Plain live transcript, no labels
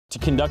To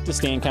conduct a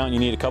stand count, you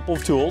need a couple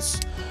of tools.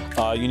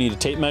 You need a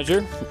tape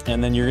measure,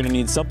 and then you're gonna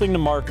need something to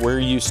mark where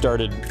you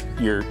started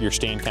your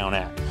stand count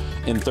at.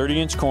 In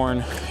 30-inch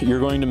corn, you're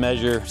going to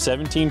measure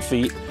 17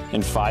 feet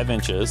and 5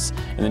 inches,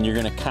 and then you're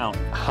gonna count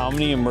how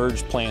many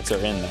emerged plants are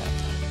in that.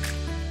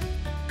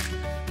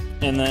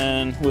 And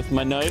then with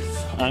my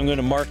knife, I'm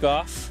gonna mark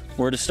off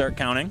where to start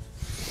counting.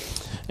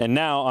 And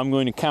now I'm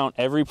going to count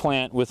every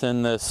plant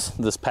within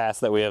this pass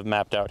that we have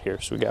mapped out here.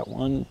 So we got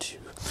 1, 2,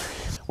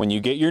 3. When you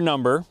get your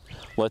number,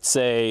 let's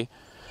say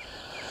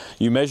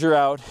you measure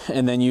out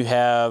and then you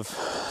have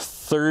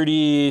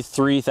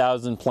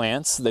 33,000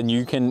 plants, then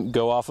you can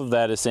go off of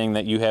that as saying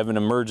that you have an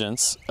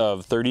emergence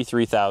of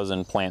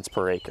 33,000 plants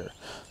per acre.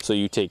 So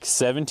you take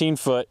 17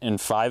 foot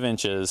and 5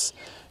 inches,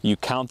 you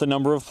count the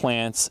number of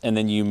plants, and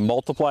then you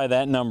multiply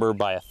that number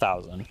by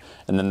 1,000.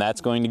 And then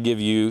that's going to give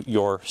you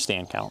your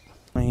stand count.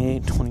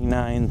 28,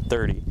 29,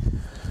 30.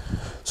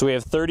 So we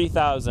have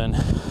 30,000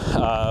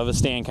 of a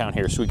stand count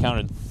here. So we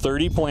counted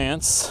 30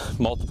 plants,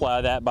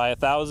 multiply that by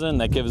 1,000,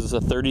 that gives us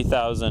a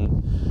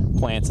 30,000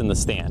 plants in the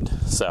stand.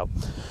 So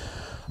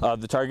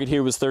the target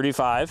here was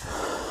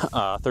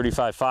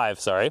 35.5,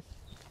 sorry.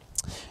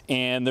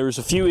 And there's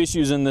a few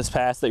issues in this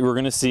pass that we're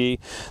gonna see.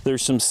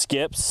 There's some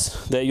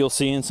skips that you'll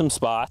see in some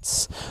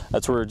spots.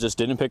 That's where it just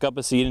didn't pick up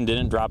a seed and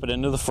didn't drop it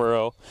into the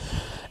furrow.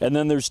 And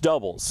then there's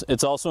doubles.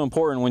 It's also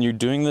important when you're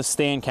doing the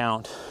stand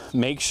count,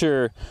 make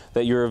sure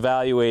that you're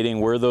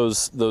evaluating where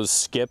those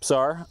skips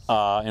are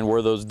and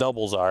where those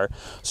doubles are,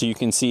 so you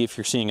can see if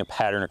you're seeing a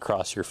pattern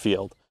across your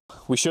field.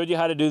 We showed you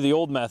how to do the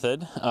old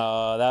method.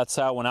 That's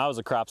how, when I was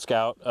a crop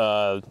scout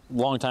a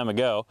long time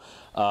ago,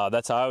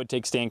 that's how I would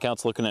take stand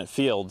counts looking at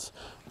fields.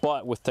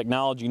 But with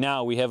technology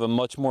now, we have a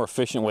much more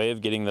efficient way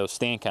of getting those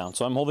stand counts.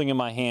 So I'm holding in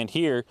my hand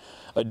here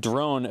a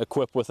drone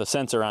equipped with a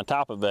sensor on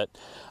top of it,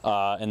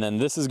 and then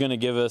this is going to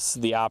give us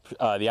the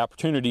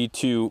opportunity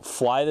to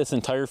fly this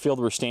entire field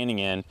we're standing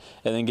in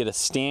and then get a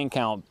stand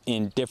count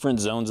in different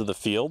zones of the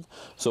field.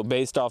 So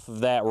based off of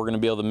that, we're going to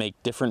be able to make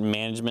different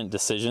management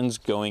decisions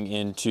going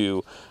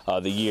into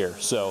the year.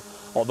 So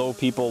although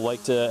people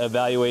like to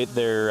evaluate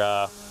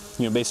their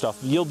based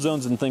off yield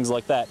zones and things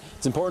like that,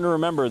 it's important to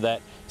remember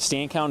that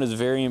stand count is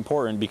very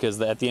important, because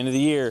at the end of the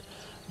year,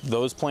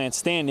 those plants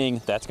standing,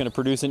 that's going to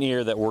produce an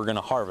ear that we're going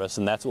to harvest,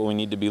 and that's what we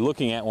need to be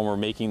looking at when we're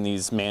making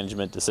these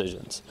management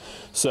decisions.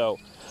 So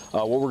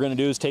what we're going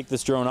to do is take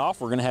this drone off.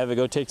 We're going to have it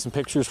go take some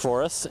pictures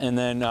for us, and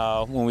then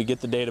when we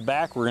get the data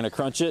back, we're going to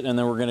crunch it, and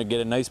then we're going to get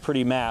a nice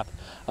pretty map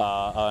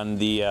on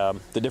the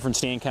different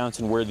stand counts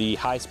and where the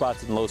high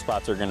spots and low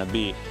spots are going to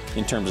be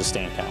in terms of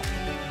stand count.